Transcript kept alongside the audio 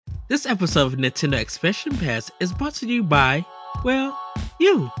This episode of Nintendo Expansion Pass is brought to you by, well,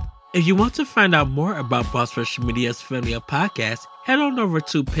 you. If you want to find out more about Boss Rush Media's family of podcasts, head on over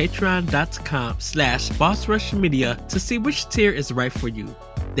to patreon.com/BossRushMedia to see which tier is right for you.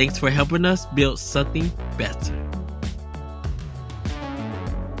 Thanks for helping us build something better.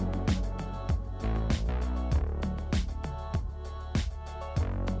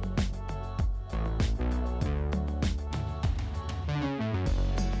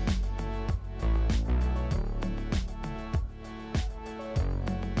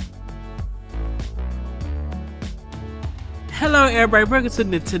 Hello everybody, welcome to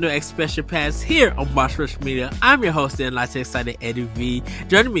Nintendo Expansion Pass here on Boss Rush Media. I'm your host and light excited Eddie V.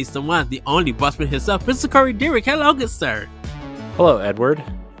 Joining me is the one, the only bossman himself, Mr. Corey Derrick. Hello, good sir. Hello, Edward.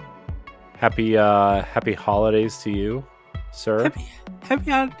 Happy holidays to you, sir. Happy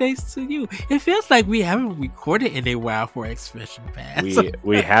holidays to you. It feels like we haven't recorded in a while for Expansion Pass.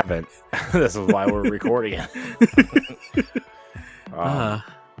 We haven't. This is why we're recording it.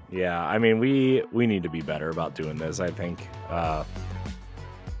 Yeah, I mean, we need to be better about doing this, I think.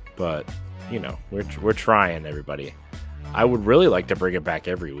 But, you know, we're trying, everybody. I would really like to bring it back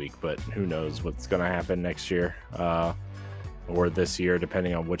every week, but who knows what's going to happen next year or this year,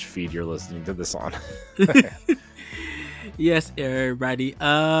 depending on which feed you're listening to this on. Yes, everybody.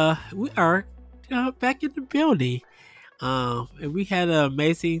 We are back in the building. And we had an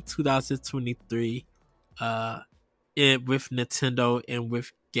amazing 2023 with Nintendo and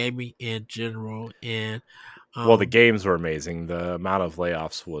with gaming in general. And well, the games were amazing. The amount of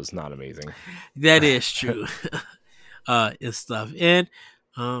layoffs was not amazing. That is true. And stuff. And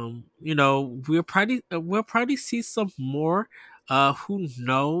you know, we'll probably see some more. Who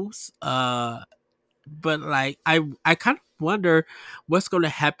knows? But like I kind of wonder what's going to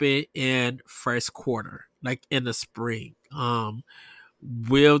happen in first quarter, like in the spring.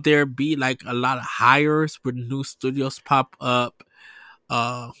 Will there be like a lot of hires? Will new studios pop up?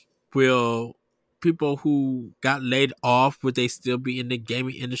 Will people who got laid off, would they still be in the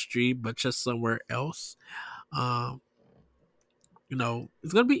gaming industry but just somewhere else? You know,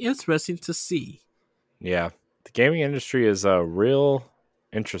 it's gonna be interesting to see. Yeah, the gaming industry is real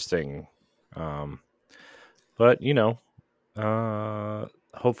interesting. But you know,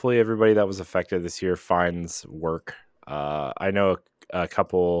 hopefully everybody that was affected this year finds work. I know a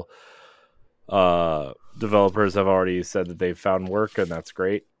couple developers have already said that they've found work, and that's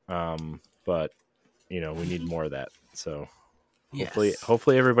great. But you know, we need more of that. So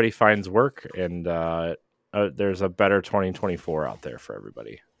hopefully everybody finds work, and there's a better 2024 out there for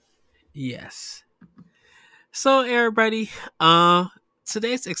everybody. Yes. So everybody,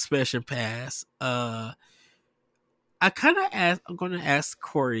 today's expansion pass, I'm going to ask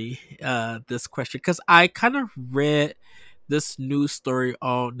Corey this question because I kind of read this news story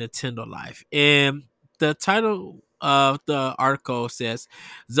on Nintendo Life, and the title of the article says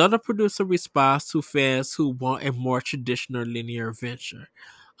Zelda producer responds to fans who want a more traditional linear adventure.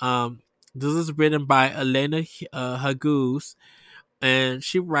 This is written by Elena Haguz, and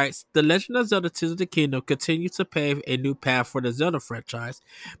she writes, The Legend of Zelda Tears of the Kingdom continues to pave a new path for the Zelda franchise,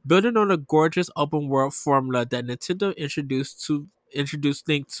 building on a gorgeous open world formula that Nintendo introduced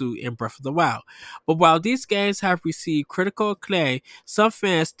Link to in Breath of the Wild. But while these games have received critical acclaim, some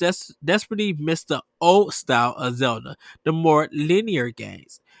fans desperately miss the old style of Zelda, the more linear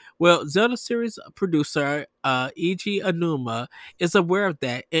games. Well, Zelda series producer E.G. Anuma is aware of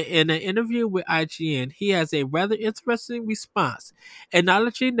that. In an interview with IGN, he has a rather interesting response.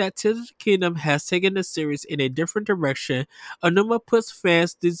 Acknowledging that Tears of the Kingdom has taken the series in a different direction, Anuma puts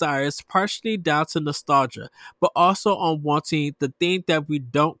fans' desires partially down to nostalgia, but also on wanting the thing that we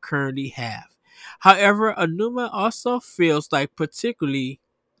don't currently have. However, Anuma also feels like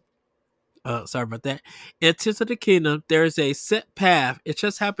sorry about that. In Tears of the Kingdom, there is a set path. It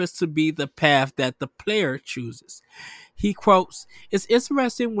just happens to be the path that the player chooses. He quotes, It's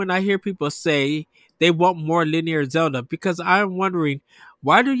interesting when I hear people say they want more linear Zelda because I'm wondering,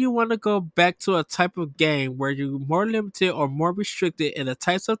 why do you want to go back to a type of game where you're more limited or more restricted in the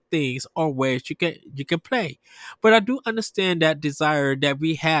types of things or ways you can play? But I do understand that desire that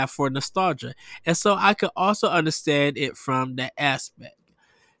we have for nostalgia, and so I could also understand it from that aspect.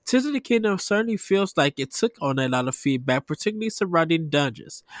 Tears of the Kingdom certainly feels like it took on a lot of feedback, particularly surrounding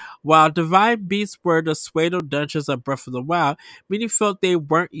dungeons. While Divine Beasts were the pseudo dungeons of Breath of the Wild, many felt they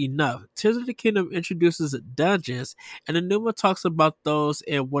weren't enough. Tears of the Kingdom introduces dungeons, and Anuma talks about those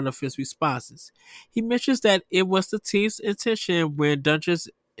in one of his responses. He mentions that it was the team's intention when dungeons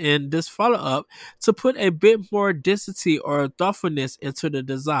in this follow up to put a bit more density or thoughtfulness into the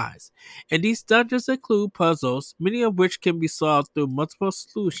designs. And these dungeons include puzzles, many of which can be solved through multiple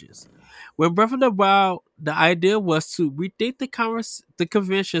solutions. When Breath of the Wild, the idea was to rethink the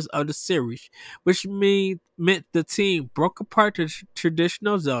conventions of the series, which meant the team broke apart the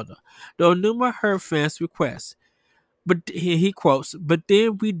traditional Zelda, though Numa heard fans' requests. But he quotes, but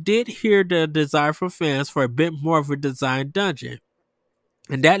then we did hear the desire from fans for a bit more of a designed dungeon.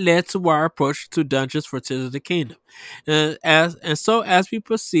 And that led to our approach to dungeons for Tears of the Kingdom. So as we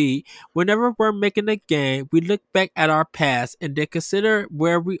proceed, whenever we're making a game, we look back at our past and then consider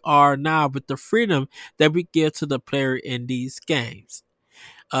where we are now with the freedom that we give to the player in these games.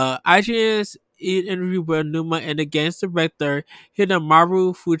 IGN's interview with Numa and the game's director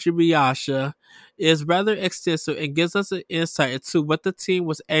Hidemaru Fujiyasha is rather extensive and gives us an insight into what the team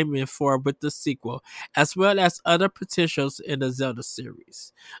was aiming for with the sequel, as well as other potentials in the Zelda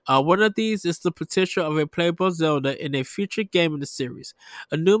series. One of these is the potential of a playable Zelda in a future game in the series.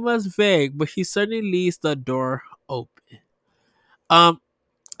 Numa is vague, but he certainly leaves the door open. Um,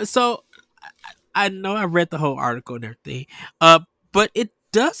 so I know I read the whole article and everything, but it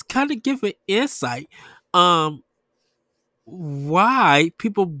does kind of give an insight, um, why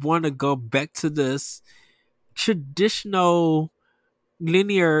people want to go back to this traditional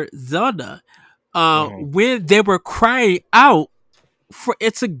linear Zelda, Mhm. when they were crying out for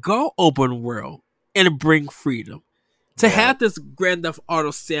it to go open world and bring freedom, to Yeah. have this Grand Theft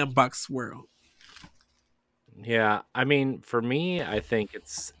Auto sandbox world. Yeah, I mean, for me, I think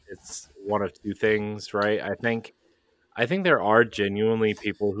it's one of two things, right? I think there are genuinely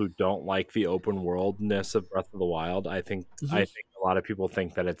people who don't like the open worldness of Breath of the Wild. I Hmm. think a lot of people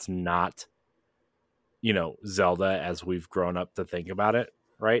think that it's not, Zelda as we've grown up to think about it,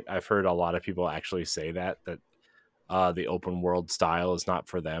 right? I've heard a lot of people actually say that the open world style is not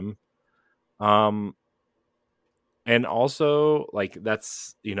for them. Um and also like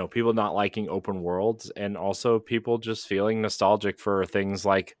that's, people not liking open worlds and also people just feeling nostalgic for things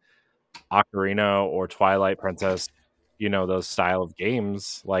like Ocarina or Twilight Princess, those style of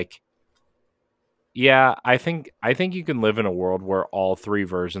games. Like, yeah, I think you can live in a world where all three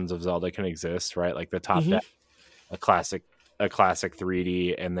versions of Zelda can exist, right? Like the top Hmm. down, a classic, a classic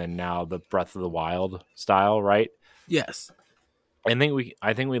 3D, and then now the Breath of the Wild style, right? Yes. I think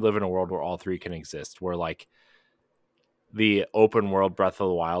we live in a world where all three can exist, where like the open world Breath of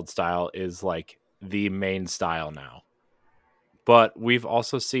the Wild style is like the main style now. But we've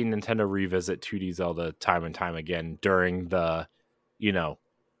also seen Nintendo revisit 2D Zelda time and time again during the, you know,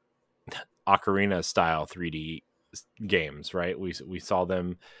 Ocarina style 3D games, right? We saw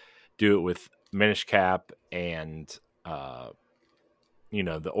them do it with Minish Cap and uh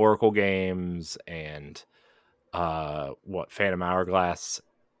the Oracle games and what Phantom Hourglass,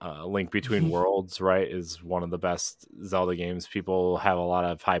 Link Between Hmm. Worlds, right, is one of the best Zelda games. People have a lot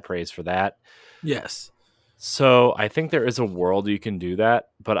of high praise for that. Yes. So I think there is a world you can do that,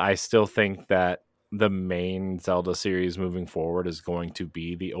 but I still think that the main Zelda series moving forward is going to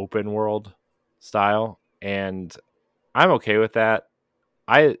be the open world style, and I'm okay with that.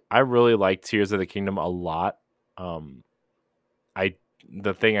 I really like Tears of the Kingdom a lot. Um, I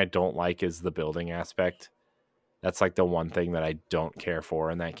the thing I don't like is the building aspect. That's like the one thing that I don't care for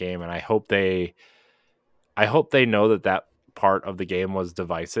in that game, and I hope they know that part of the game was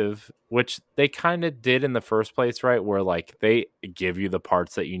divisive, which they kind of did in the first place, right? Where like they give you the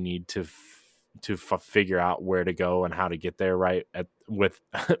parts that you need to figure out where to go and how to get there, right? With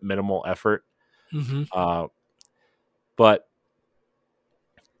minimal effort. Hmm. Uh, but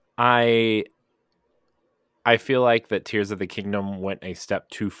I I feel like that Tears of the Kingdom went a step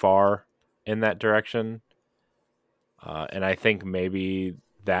too far in that direction, and I think maybe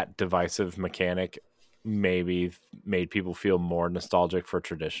that divisive mechanic maybe made people feel more nostalgic for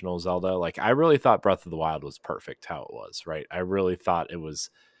traditional Zelda. Like I really thought Breath of the Wild was perfect how it was, right? I really thought it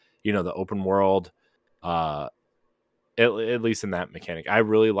was, the open world, uh, at least in that mechanic. I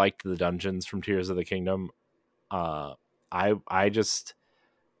really liked the dungeons from Tears of the Kingdom. Uh, I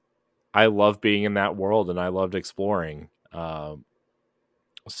love being in that world and I loved exploring.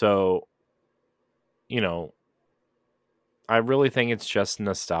 So you know, I really think it's just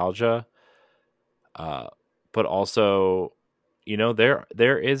nostalgia, uh, but also,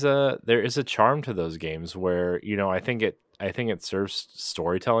 there is a charm to those games where I think it serves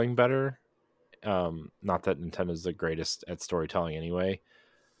storytelling better. Not that Nintendo's the greatest at storytelling anyway,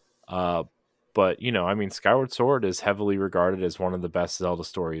 uh, but I mean, Skyward Sword is heavily regarded as one of the best Zelda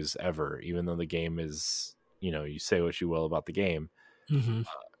stories ever, even though the game is, you say what you will about the game. Hmm.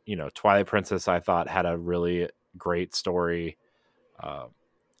 Twilight Princess I thought had a really great story. Uh,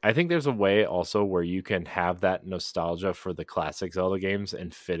 I think there's a way also where you can have that nostalgia for the classic Zelda games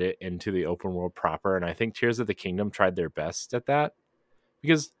and fit it into the open world proper. And I think Tears of the Kingdom tried their best at that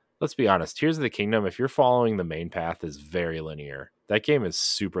because let's be honest, Tears of the Kingdom, if you're following the main path, is very linear. That game is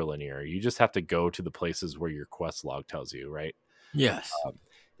super linear. You just have to go to the places where your quest log tells you, right? Yes. Um,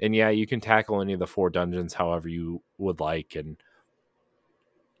 and yeah, you can tackle any of the 4 dungeons however you would like, and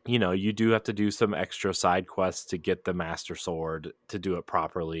you do have to do some extra side quests to get the Master Sword to do it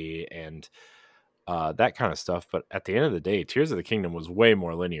properly, and that kind of stuff. But at the end of the day, Tears of the Kingdom was way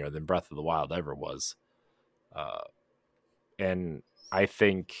more linear than Breath of the Wild ever was. Uh, and I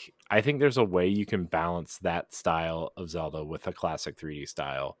think there's a way you can balance that style of Zelda with a classic 3D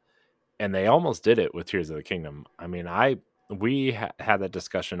style, and they almost did it with Tears of the Kingdom. I mean, we had that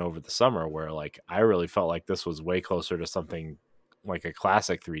discussion over the summer where like I really felt like this was way closer to something like a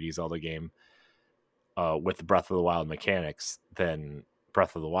classic 3D Zelda game with the Breath of the Wild mechanics than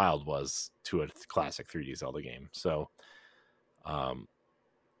Breath of the Wild was to a classic 3D Zelda game. So um,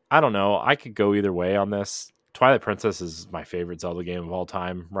 I don't know. I could go either way on this. Twilight Princess is my favorite Zelda game of all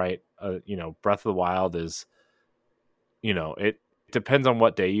time, right? Breath of the Wild is, it depends on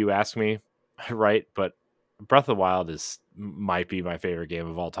what day you ask me, right? But Breath of the Wild might be my favorite game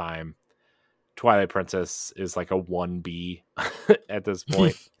of all time. Twilight Princess is like a 1B at this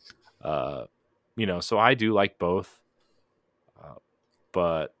point. Uh, so I do like both. Uh,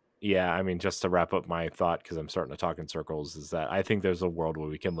 but yeah, I mean, just to wrap up my thought, because I'm starting to talk in circles, is that I think there's a world where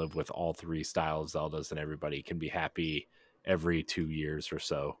we can live with all three styles of Zeldas and everybody can be happy every 2 years or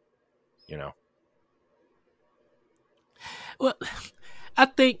so, you know? Well, I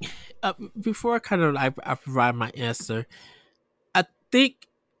think before I kind of I provide my answer, I think,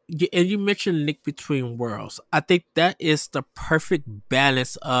 and you mentioned Link Between Worlds. I think that is the perfect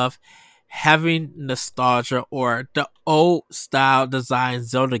balance of having nostalgia or the old style design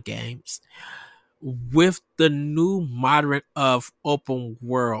Zelda games with the new modern of open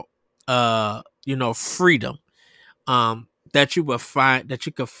world, freedom, that you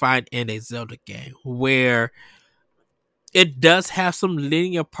could find in a Zelda game where it does have some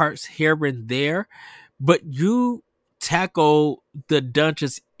linear parts here and there, but you tackle the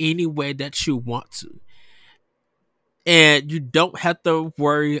dungeons any way that you want to. And you don't have to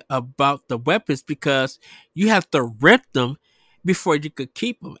worry about the weapons because you have to rent them before you could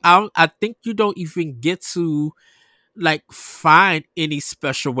keep them. I think you don't even get to like find any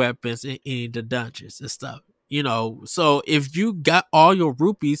special weapons in any of the dungeons and stuff. So if you got all your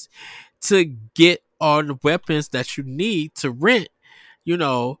rupees to get all the weapons that you need to rent, you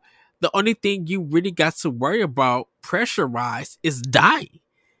know, the only thing you really got to worry about pressure wise is dying.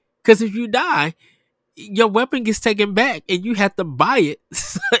 Because if you die, your weapon gets taken back and you have to buy it,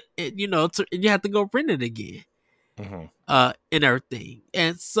 and you have to go rent it again, Mm-hmm. and everything.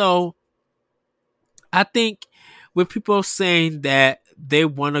 And so I think with people saying that they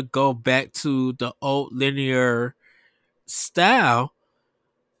want to go back to the old linear style,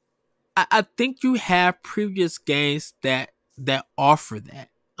 I think you have previous games that offer that.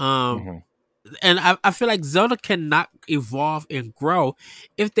 Um, Mm-hmm. and I feel like Zelda cannot evolve and grow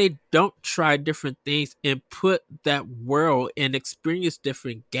if they don't try different things and put that world and experience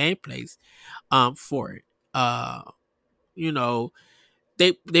different gameplays for it. You know,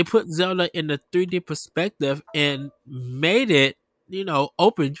 they put Zelda in the 3D perspective and made it,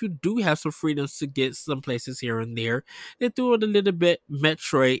 open. You do have some freedoms to get some places here and there. They threw it a little bit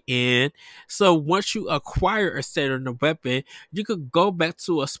Metroid in. So once you acquire a certain weapon, you could go back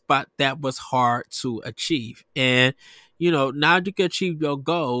to a spot that was hard to achieve. And now you can achieve your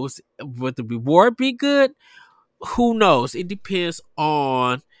goals. Would the reward be good? Who knows? It depends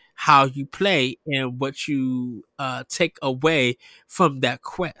on how you play and what you take away from that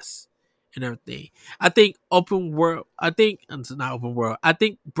quest and everything. I think open world. I think it's not open world. I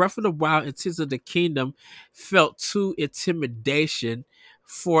think Breath of the Wild and Tears of the Kingdom felt too intimidation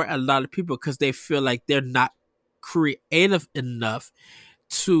for a lot of people because they feel like they're not creative enough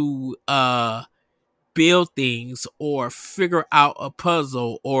to build things or figure out a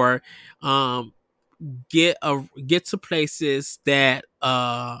puzzle or um get to places that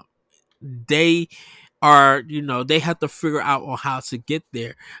they are, they have to figure out on how to get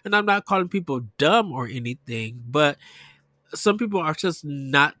there. And I'm not calling people dumb or anything, but some people are just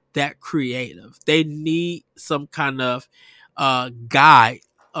not that creative. They need some kind of guide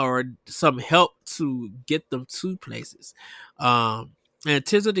or some help to get them to places. And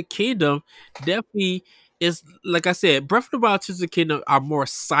Tears of the Kingdom definitely is, like I said, Breath of the Wild, Tears of the Kingdom are more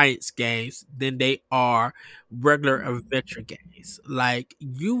science games than they are regular adventure games. Like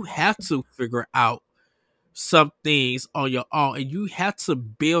you have to figure out some things on your own, and you have to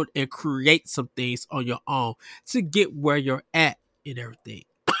build and create some things on your own to get where you're at and everything.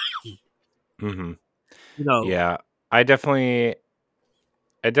 Hmm. You know, Yeah, I definitely,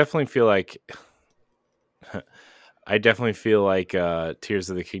 I definitely feel like, I definitely feel like Tears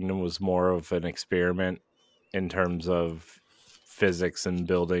of the Kingdom was more of an experiment in terms of physics and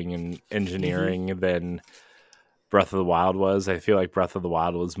building and hmm engineering than Breath of the Wild was. I feel like Breath of the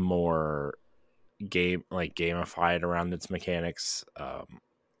Wild was more gamified around its mechanics.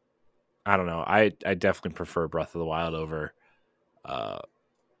 I don't know. I definitely prefer Breath of the Wild over uh,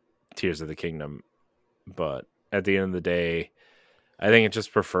 Tears of the Kingdom, but at the end of the day, I think it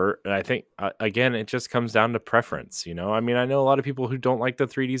just prefer. I think again, it just comes down to preference. You know, I mean, I know a lot of people who don't like the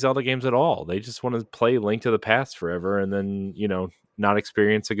 3D Zelda games at all. They just want to play Link to the Past forever, and then not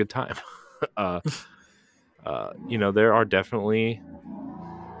experience a good time. uh, there are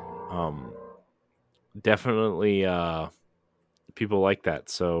um, definitely people like that.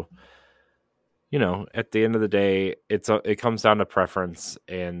 So at the end of the day, it comes down to preference,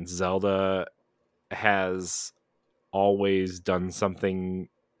 and Zelda has always done something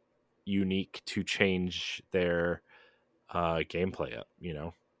unique to change their gameplay up,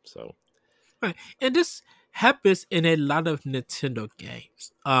 So right. And this happens in a lot of Nintendo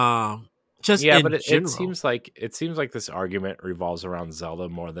games. Just yeah, but in it general. seems like this argument revolves around Zelda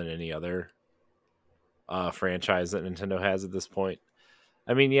more than any other franchise that Nintendo has at this point.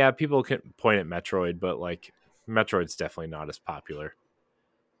 I mean, yeah, people can point at Metroid, but like Metroid's definitely not as popular.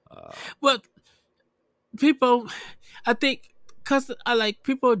 Uh, Well, people, I think, because I like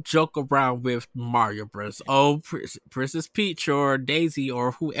people joke around with Mario Bros. Oh, Princess Peach or Daisy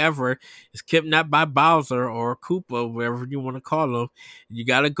or whoever is kidnapped by Bowser or Koopa, whatever you want to call them. You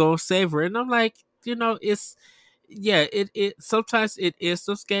gotta go save her, and I'm like, it's yeah, it sometimes it is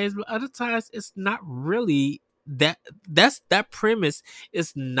those games, but other times it's not really that. That premise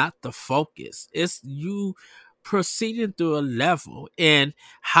is not the focus. It's you proceeding through a level and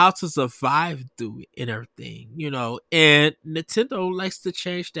how to survive through it and everything, and Nintendo likes to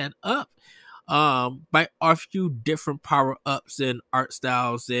change that up by a few different power ups and art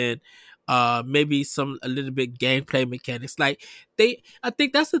styles and maybe some a little bit gameplay mechanics. Like I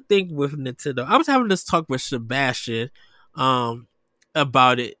think that's the thing with Nintendo. I was having this talk with Sebastian um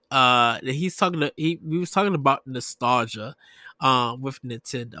about it. We was talking about nostalgia with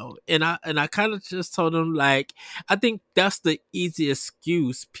Nintendo. And I kind of just told him, like, I think that's the easiest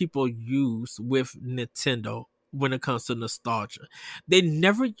excuse people use with Nintendo when it comes to nostalgia. They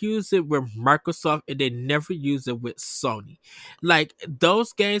never use it with Microsoft, and they never use it with Sony. Like,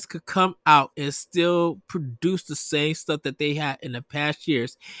 those games could come out and still produce the same stuff that they had in the past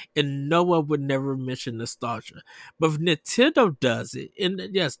years, and no one would never mention nostalgia. But if Nintendo does it, and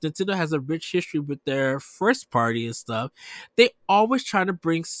yes, Nintendo has a rich history with their first party and stuff, they always try to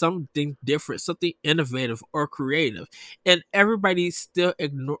bring something different, something innovative or creative. And everybody still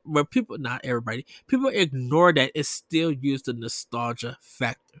ignore, well, people, not everybody, people ignore that and still use the nostalgia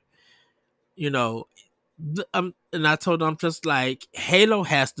factor. You know, and I told them, I'm just like, Halo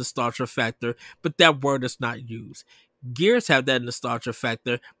has nostalgia factor, but that word is not used. Gears have that nostalgia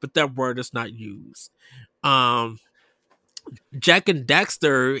factor, but that word is not used. Um, Jack and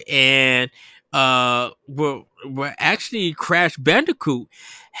Daxter and were actually Crash Bandicoot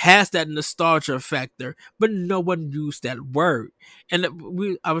has that nostalgia factor, but no one used that word. And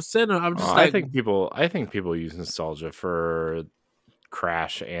I was saying, I'm just like, I think people use nostalgia for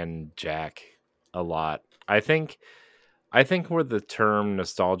Crash and Jack a lot. I think where the term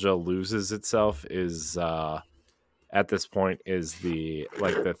nostalgia loses itself is at this point is the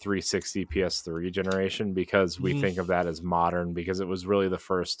 360 PS3 generation, because we mhm, think of that as modern because it was really the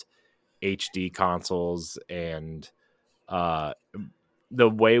first HD consoles, and uh the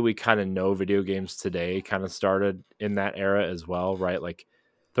way we kind of know video games today kind of started in that era as well, right? Like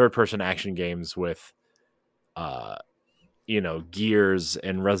third person action games with uh Gears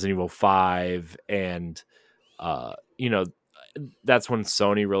and Resident Evil 5, and uh you know that's when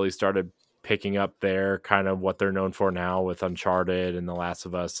Sony really started picking up their kind of what they're known for now with Uncharted and The Last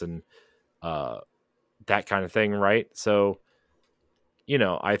of Us and uh that kind of thing, right? So,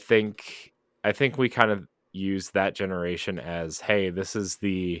 I think we kind of use that generation as, hey, this is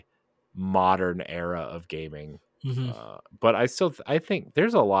the modern era of gaming. mhm. But I think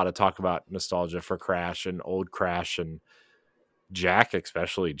there's a lot of talk about nostalgia for Crash and old Crash and Jack,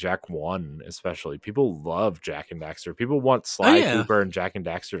 especially Jack 1, especially. People love Jack and Daxter. People want Oh Sly yeah, Cooper and Jack and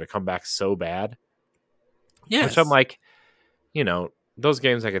Daxter to come back so bad, which I'm yes, like, those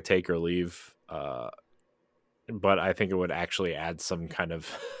games I could take or leave. But I think it would actually add some kind of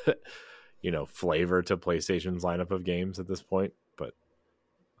flavor to PlayStation's lineup of games at this point. But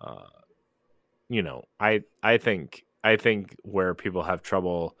uh, I think where people have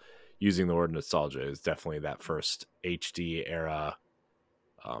trouble using the word nostalgia is definitely that first HD era.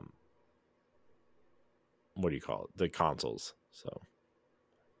 Um, what do you call it? The consoles. So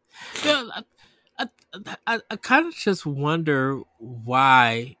Yeah, I, I kind of just wonder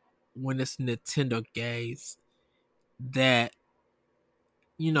why when it's Nintendo games that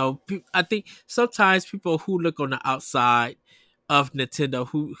I think sometimes people who look on the outside of Nintendo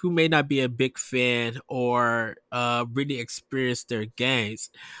who may not be a big fan or really experience their games,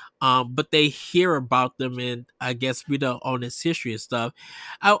 but they hear about them and I guess read up on its history and stuff.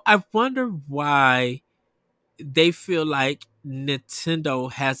 I wonder why they feel like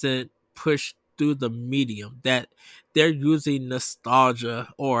Nintendo hasn't pushed through the medium, that they're using nostalgia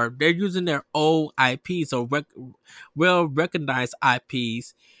or they're using their old IPs or well recognized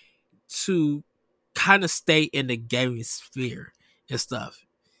IPs to kind of stay in the gaming sphere and stuff.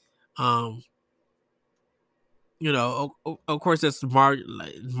 Um, of course, it's Mario,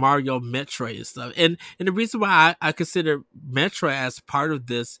 like Mario, Metroid, and stuff. And the reason why I consider Metroid as part of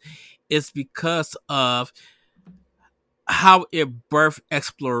this is because of how it birthed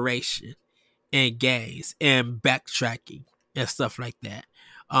exploration and games and backtracking and stuff like that.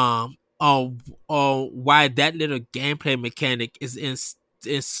 On why that little gameplay mechanic is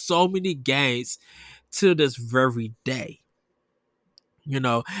in so many games to this very day.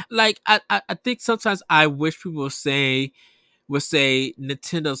 Like I think sometimes I wish people would say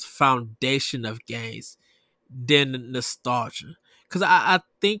Nintendo's foundation of games than nostalgia. Because I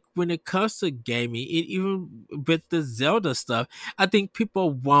think when it comes to gaming, even with the Zelda stuff, I think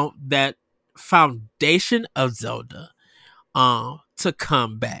people want that foundation of Zelda to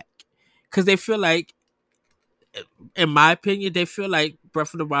come back. Because they feel like, in my opinion, they feel like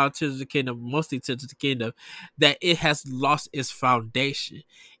Breath of the Wild, Tears of the Kingdom, mostly Tears of the Kingdom, that it has lost its foundation.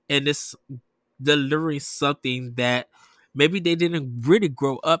 And it's delivering something that maybe they didn't really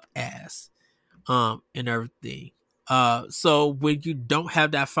grow up as and everything. So when you don't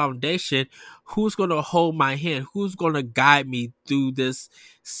have that foundation, who's gonna hold my hand? Who's gonna guide me through this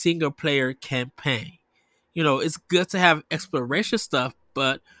single player campaign? It's good to have exploration stuff,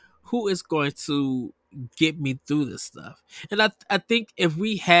 but who is going to get me through this stuff? And I think if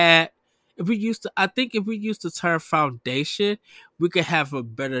we used the term foundation, we could have a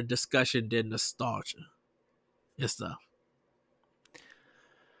better discussion than nostalgia and stuff.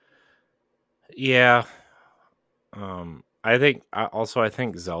 yeah, I think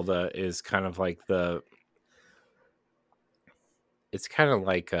Zelda is kind of like it's kind of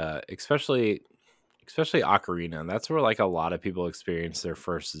like especially Ocarina. That's where like a lot of people experience their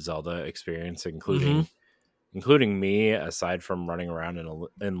first Zelda experience, Mm-hmm. including me. Aside from running around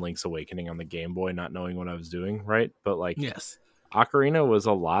in Link's Awakening on the Game Boy, not knowing what I was doing, right? But like Yes. Ocarina was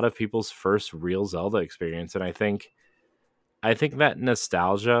a lot of people's first real Zelda experience, and I think that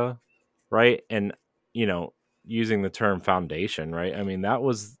nostalgia, right? And you know, using the term foundation, right? I mean, that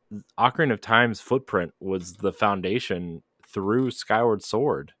was Ocarina of Time's footprint was the foundation through Skyward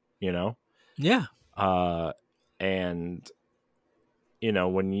Sword, you know? Yeah. Uh and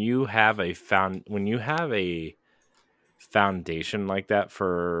when you have a foundation like that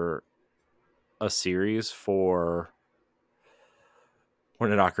for a series for when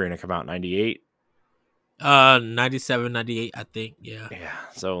did Ocarina come out? 98. 97, 98, I think. Yeah. Yeah,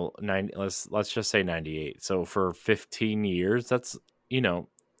 so 90, let's just say 98. So for 15 years, that's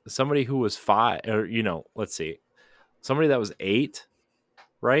somebody who was 5, or let's see, somebody that was 8,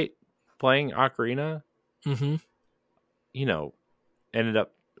 right, playing Ocarina, Mm-hmm. you know ended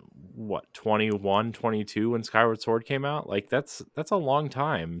up what, 21, 22 when Skyward Sword came out. Like that's a long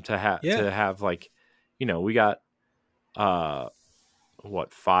time Yeah. to have like, we got uh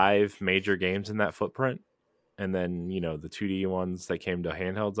what, 5 major games in that footprint, and then the 2D ones that came to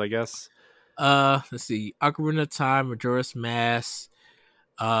handhelds, I guess. Let's see. Ocarina of Time, Majora's Mask,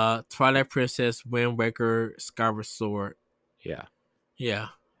 Twilight Princess, Wind Waker, Skyward Sword. Yeah. Yeah.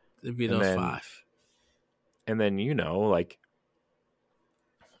 It'd be And those then 5. like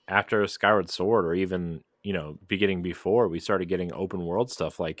after Skyward Sword, or even beginning before, we started getting open world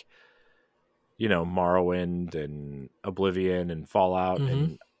stuff like Morrowind and Oblivion and Fallout,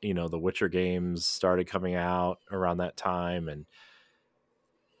 Mm-hmm. and the Witcher games started coming out around that time, and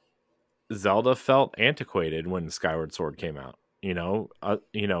Zelda felt antiquated when Skyward Sword came out.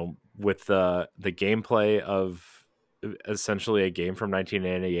 With the gameplay of essentially a game from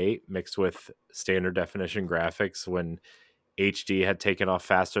 1998 mixed with standard definition graphics when HD had taken off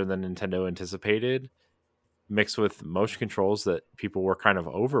faster than Nintendo anticipated, mixed with motion controls that people were kind of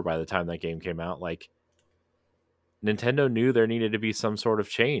over by the time that game came out, like Nintendo knew there needed to be some sort of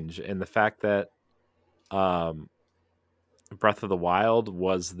change. And the fact that um, Breath of the Wild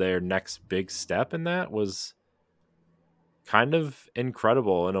was their next big step in that was kind of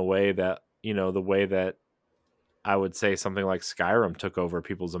incredible in a way that, the way that I would say something like Skyrim took over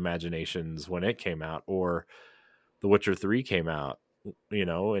people's imaginations when it came out, or The Witcher 3 came out,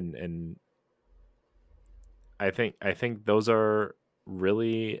 and I think those are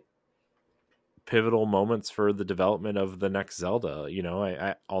really pivotal moments for the development of the next Zelda. I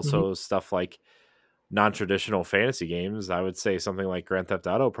Mhm. also stuff like non-traditional fantasy games. I would say something like Grand Theft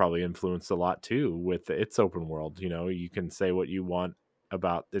Auto probably influenced a lot too with its open world. You can say what you want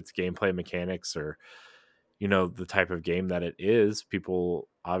about its gameplay mechanics or the type of game that it is. People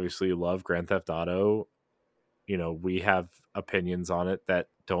obviously love Grand Theft Auto. We have opinions on it that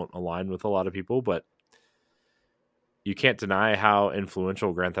don't align with a lot of people, but you can't deny how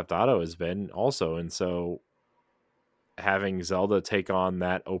influential Grand Theft Auto has been also. And so having Zelda take on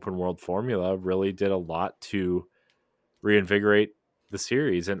that open world formula really did a lot to reinvigorate the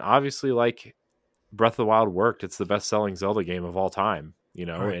series. And obviously, like, Breath of the Wild worked. It's the best selling Zelda game of all time,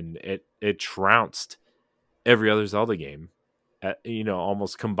 Right. and it trounced every other Zelda game at,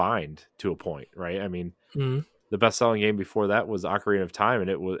 almost combined to a point, right? I mean, Mhm. the best selling game before that was Ocarina of Time, and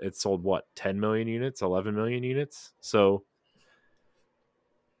it sold what, 10 million units, 11 million units. So,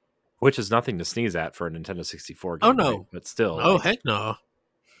 which is nothing to sneeze at for a Nintendo 64 Oh game, right? no. But still, Oh like, heck no.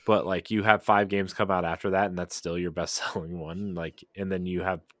 but like you have 5 games come out after that, and that's still your best selling one. Like, and then you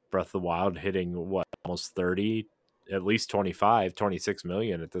have Breath of the Wild hitting what, almost 30, at least 25, 26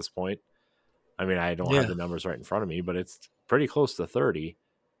 million at this point. I mean, I don't have Yeah. the numbers right in front of me, but it's pretty close to 30.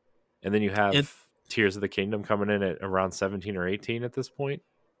 And then you And have Tears of the Kingdom coming in at around 17 or 18 at this point,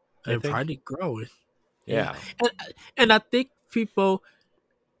 I and think. probably growing. Yeah. Yeah. And and I think people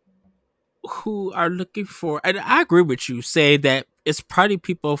who are looking for, and I agree with you, say that it's probably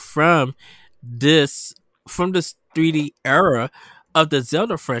people this from this 3D era of the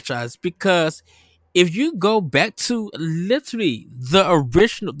Zelda franchise, because if you go back to literally the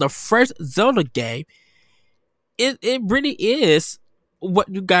original, the first Zelda game, it really is what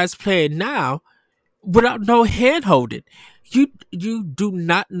you guys play now without no hand holding. You do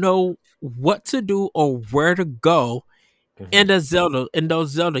not know what to do or where to go Hmm. in those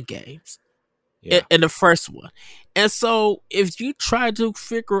Zelda games. Yeah. In the first one. And so if you try to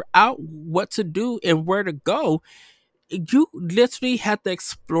figure out what to do and where to go, you literally have to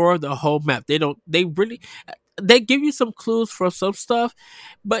explore the whole map. They give you some clues for some stuff,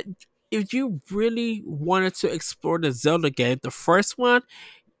 but if you really wanted to explore the Zelda game, the first one,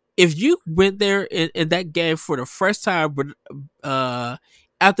 if you went there in that game for the first time, but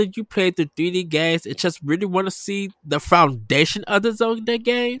after you played the 3D games and just really want to see the foundation of the Zelda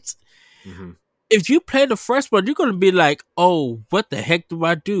games, Hmm. if you play the first one, you're gonna be like, "Oh, what the heck do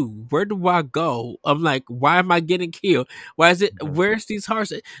I do? Where do I go? I'm like, why am I getting killed? Why is it? Hmm. Where's these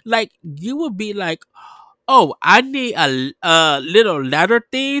hearts?" Like, you would be like, "Oh, I need a little ladder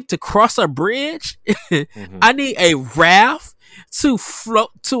thing to cross a bridge. Hmm. I need a raft to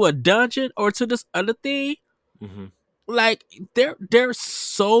float to a dungeon or to this other thing." Hmm. Like, there's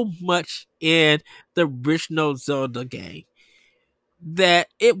so much in the original Zelda game that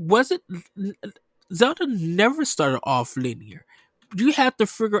it wasn't. Zelda never started off linear. You have to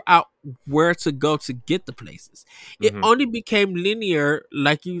figure out where to go to get the places. It Hmm. only became linear,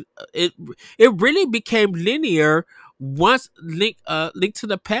 like you. It really became linear once Link to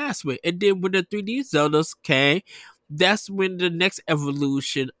the Past went, and then when the 3D Zeldas came, that's when the next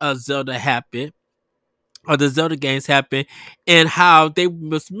evolution of Zelda happened, or the Zelda games happened, and how they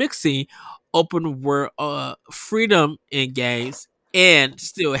was mixing open world freedom in games and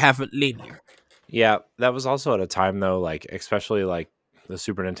still have it linear. Yeah, that was also at a time though, like especially like the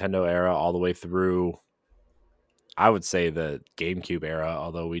Super Nintendo era all the way through, I would say the GameCube era,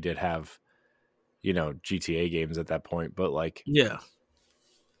 although we did have, GTA games at that point, but like Yeah.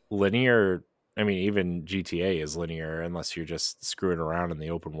 linear, I mean, even GTA is linear unless you're just screwing around in the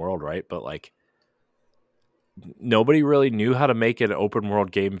open world, right? But like nobody really knew how to make an open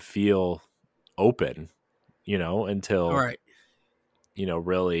world game feel open, All until, right.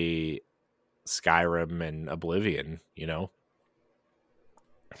 really Skyrim and Oblivion,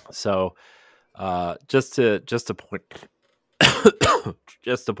 So, just to point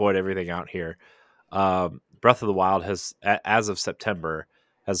just to point everything out here, Breath of the Wild as of September,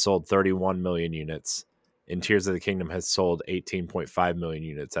 has sold 31 million units, and Tears of the Kingdom has sold 18.5 million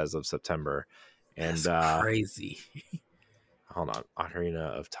units as of September. And That's crazy. hold on,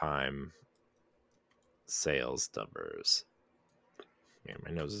 Ocarina of Time sales numbers. Man,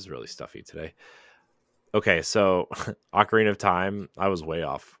 my nose is really stuffy today. Okay, so Ocarina of Time, I was way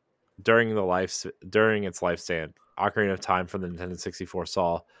off. During its lifespan, Ocarina of Time for the Nintendo 64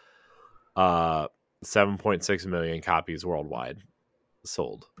 saw uh 7.6 million copies worldwide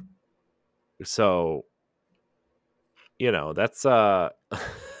sold. So, that's Zelda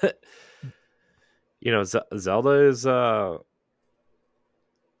is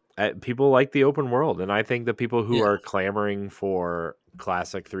people like the open world, and I think the people who Yeah. are clamoring for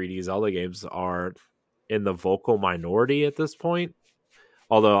classic 3D Zelda games are in the vocal minority at this point.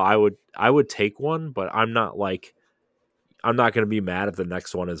 Although I would take one, but I'm not going to be mad if the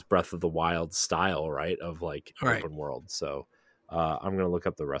next one is Breath of the Wild style, right? Of like All right. open world. So I'm going to look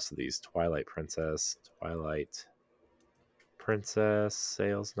up the rest of these. Twilight Princess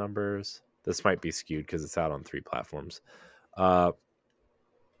sales numbers. This might be skewed because it's out on 3 platforms. Uh,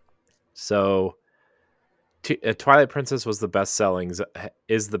 so Twilight Princess was the best selling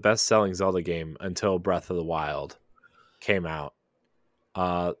Zelda game until Breath of the Wild came out.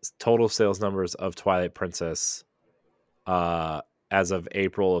 Total sales numbers of Twilight Princess as of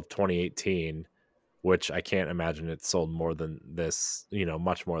April of 2018, which I can't imagine it sold more than this,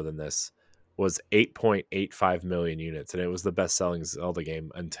 much more than this, was 8.85 million units, and it was the best selling Zelda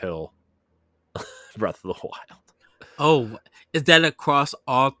game until Breath of the Wild. Oh, is that across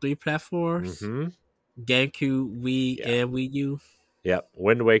all 3 platforms? Mm-hmm. GameCube, Wii, Yeah. and Wii U? Yep.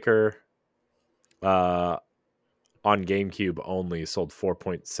 Wind Waker uh, on GameCube only sold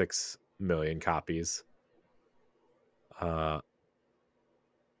 4.6 million copies. And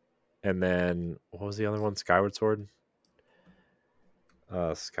then what was the other one? Skyward Sword?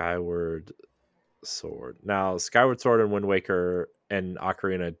 Skyward Sword. Now, Skyward Sword and Wind Waker and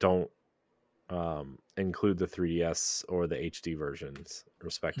Ocarina don't include the 3DS or the HD versions, Mm-hmm.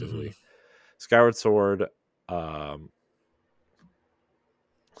 respectively. Skyward Sword, um,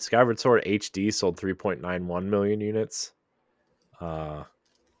 Skyward Sword HD sold 3.91 million units, and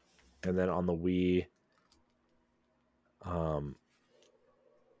then on the Wii, um,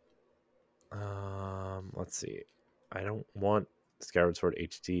 let's see, I don't want Skyward Sword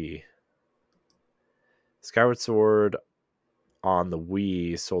HD. Skyward Sword on the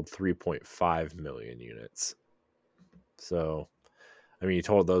Wii sold 3.5 million units. So, I mean, you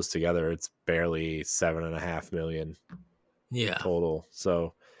total those together, it's barely 7.5 million Yeah. total.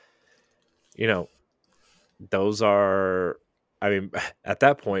 So, you know, those are, I mean, at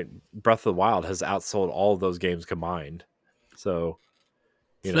that point, Breath of the Wild has outsold all of those games combined. So,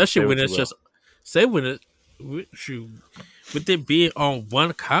 Especially say when what you it's will. just, say when it, shoot, with it being on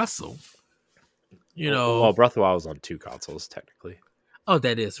one console, you know. Well, Breath of the Wild was on 2 consoles, technically. Oh,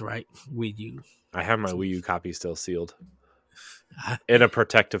 that is right. Wii U. I have my Wii U copy still sealed in a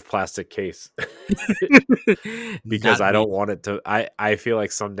protective plastic case because Not I me. don't want it to. I feel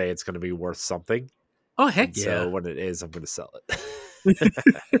like someday it's going to be worth something. Oh, heck And so yeah. when it is, I'm going to sell it.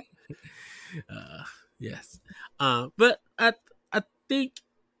 uh, yes. But I think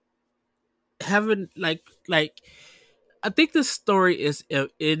having like I think the story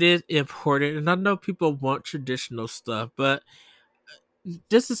it is important, and I know people want traditional stuff, but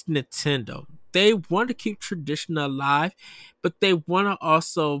this is Nintendo. They want to keep tradition alive, but they want to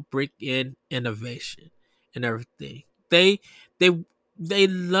also bring in innovation and everything. They they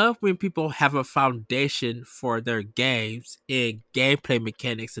love when people have a foundation for their games and gameplay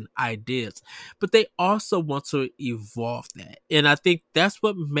mechanics and ideas, but they also want to evolve that. And I think that's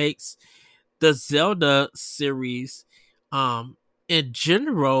what makes the Zelda series in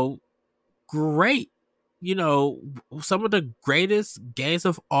general great. You know, some of the greatest games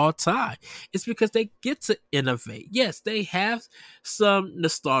of all time. It's because they get to innovate. Yes, they have some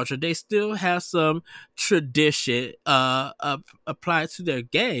nostalgia. They still have some tradition applied to their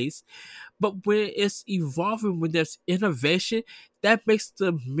games. But when it's evolving, when there's innovation, that makes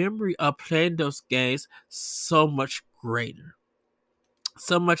the memory of playing those games so much greater.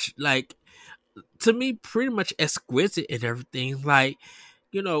 So much like, to me, pretty much exquisite and everything. Like,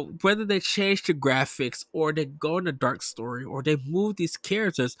 you know, whether they change the graphics or they go in a dark story or they move these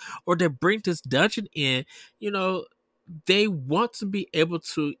characters or they bring this dungeon in, you know, they want to be able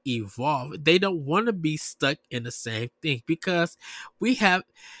to evolve. They don't want to be stuck in the same thing because we have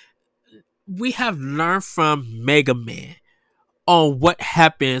we have learned from Mega Man on what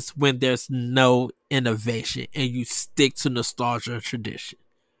happens when there's no innovation and you stick to nostalgia and tradition.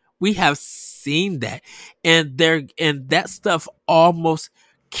 We have seen that, and that stuff almost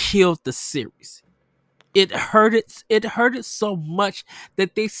killed the series. It hurt it so much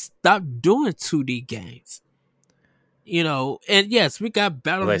that they stopped doing 2D games. And yes, we got Well,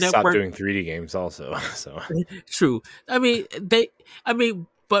 Battle they stopped Network. doing 3D games also. So True. But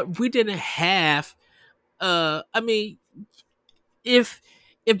we didn't have. I mean, if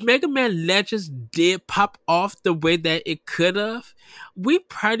Mega Man Legends did pop off the way that it could have, we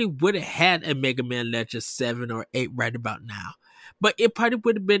probably would have had a Mega Man Legends 7 or 8 right about now. But it probably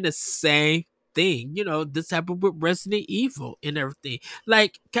would have been the same thing. This happened with Resident Evil and everything.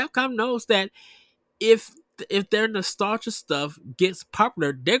 Like Capcom knows that if their nostalgia stuff gets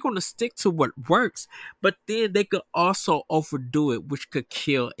popular, they're gonna stick to what works. But then they could also overdo it, which could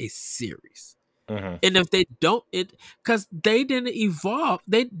kill a series. mhm. And if they don't, because they didn't evolve,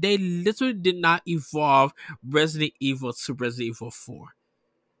 they literally did not evolve Resident Evil to Resident Evil 4.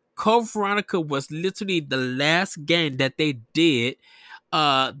 Code Veronica was literally the last game that they did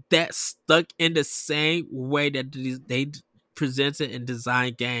that stuck in the same way that they presented and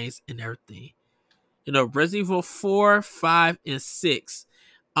designed games and everything. Resident Evil 4, 5, and 6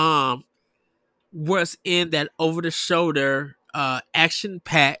 um was in that over the shoulder action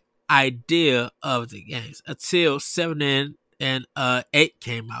packed idea of the games until 7 and 8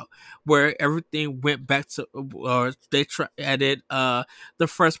 came out, where everything went back to, or they added the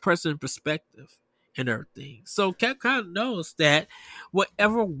first person perspective and everything. So Capcom knows that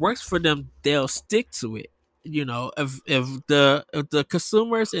whatever works for them, they'll stick to it. If the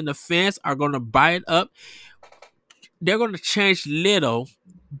consumers and the fans are going to buy it up, they're going to change little,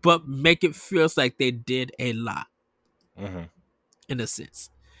 but make it feels like they did a lot. Mhm. In a sense,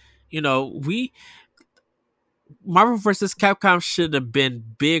 we Marvel vs. Capcom should have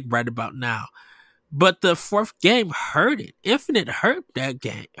been big right about now, but the fourth game hurt it. Infinite hurt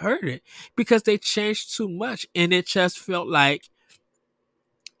it because they changed too much, and it just felt like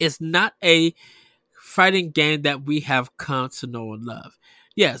it's not a fighting game that we have come to know and love.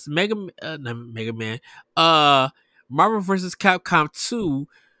 Yes, not Mega Man, Marvel vs. Capcom 2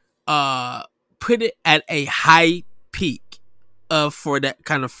 put it at a high peak for that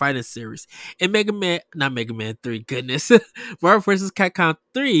kind of fighting series. And not Mega Man 3, goodness. Marvel vs. Capcom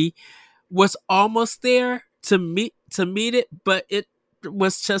 3 was almost there to meet it, but it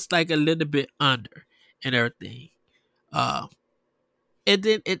was just like a little bit under and everything. And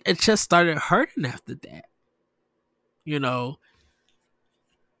then it just started hurting after that. You know.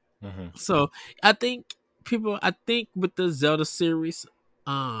 Mhm. So I think with the Zelda series,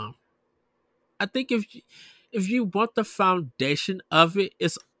 I think if you want the foundation of it,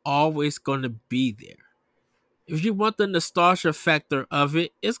 it's always going to be there. If you want the nostalgia factor of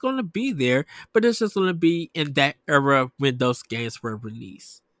it, it's going to be there, but it's just going to be in that era when those games were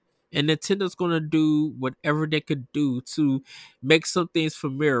released. And Nintendo's going to do whatever they could do to make some things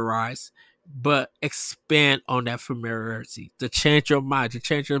familiarized, but expand on that familiarity, to change your mind, to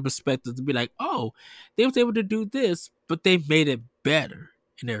change your perspective, to be like, oh, they was able to do this, but they made it better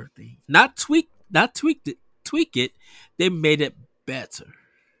and everything. Not tweak it. They made it better.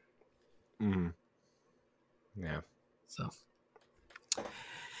 Mhm. Yeah. So,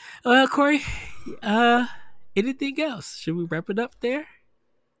 Corey, anything else? Should we wrap it up there?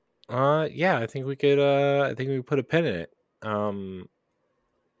 Yeah, I think we could. I think we could put a pin in it.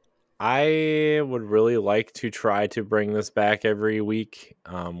 I would really like to try to bring this back every week.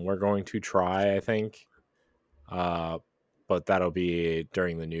 We're going to try, I think. Uh, but that'll be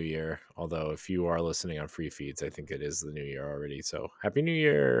during the new year. Although, if you are listening on free feeds, I think it is the new year already. So, happy New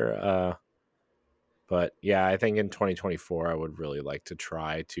Year! But yeah, I think in 2024, I would really like to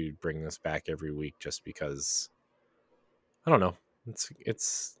try to bring this back every week, just because I don't know. It's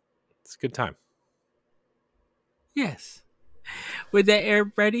a good time. Yes. With that,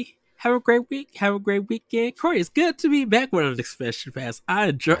 everybody, have a great week. Have a great weekend. Corey, it's good to be back with an Expression Pass. I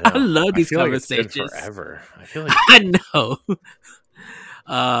I know. love I these feel like it's been conversations. forever. I feel like I know.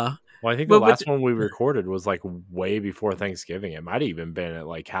 well, I think the But last one we recorded was like way before Thanksgiving. It might have even been at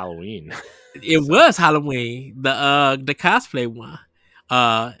like Halloween. it So, was Halloween, the cosplay one.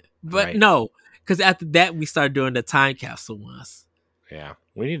 But right. no, because after that we started doing the time capsule ones. Yeah.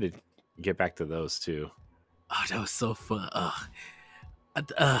 We need to get back to those too. Oh, that was so fun.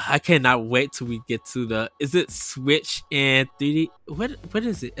 I cannot wait till we get to the. Is it Switch and 3D? What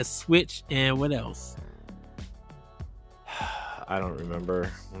is it? A Switch and what else? I don't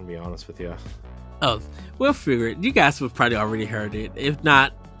remember. I'm going to be honest with you. Oh, we'll figure it. You guys have probably already heard it. If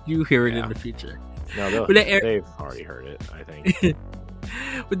not, you hear it in the future. No, With that, they've already heard it, I think.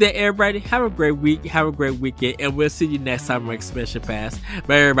 with that, everybody, have a great week. Have a great weekend. And we'll see you next time on Expression Pass.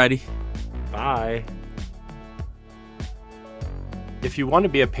 Bye, everybody. Bye. If you want to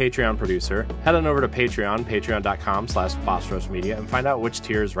be a Patreon producer, head on over to Patreon, patreon.com/BossRoastMedia, and find out which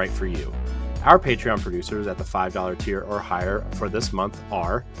tier is right for you. Our Patreon producers at the $5 tier or higher for this month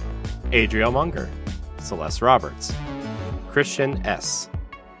are Adriel Munger, Celeste Roberts, Christian S.,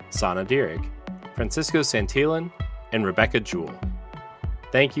 Sana Dierig, Francisco Santillan, and Rebecca Jewell.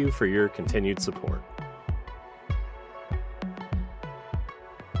 Thank you for your continued support.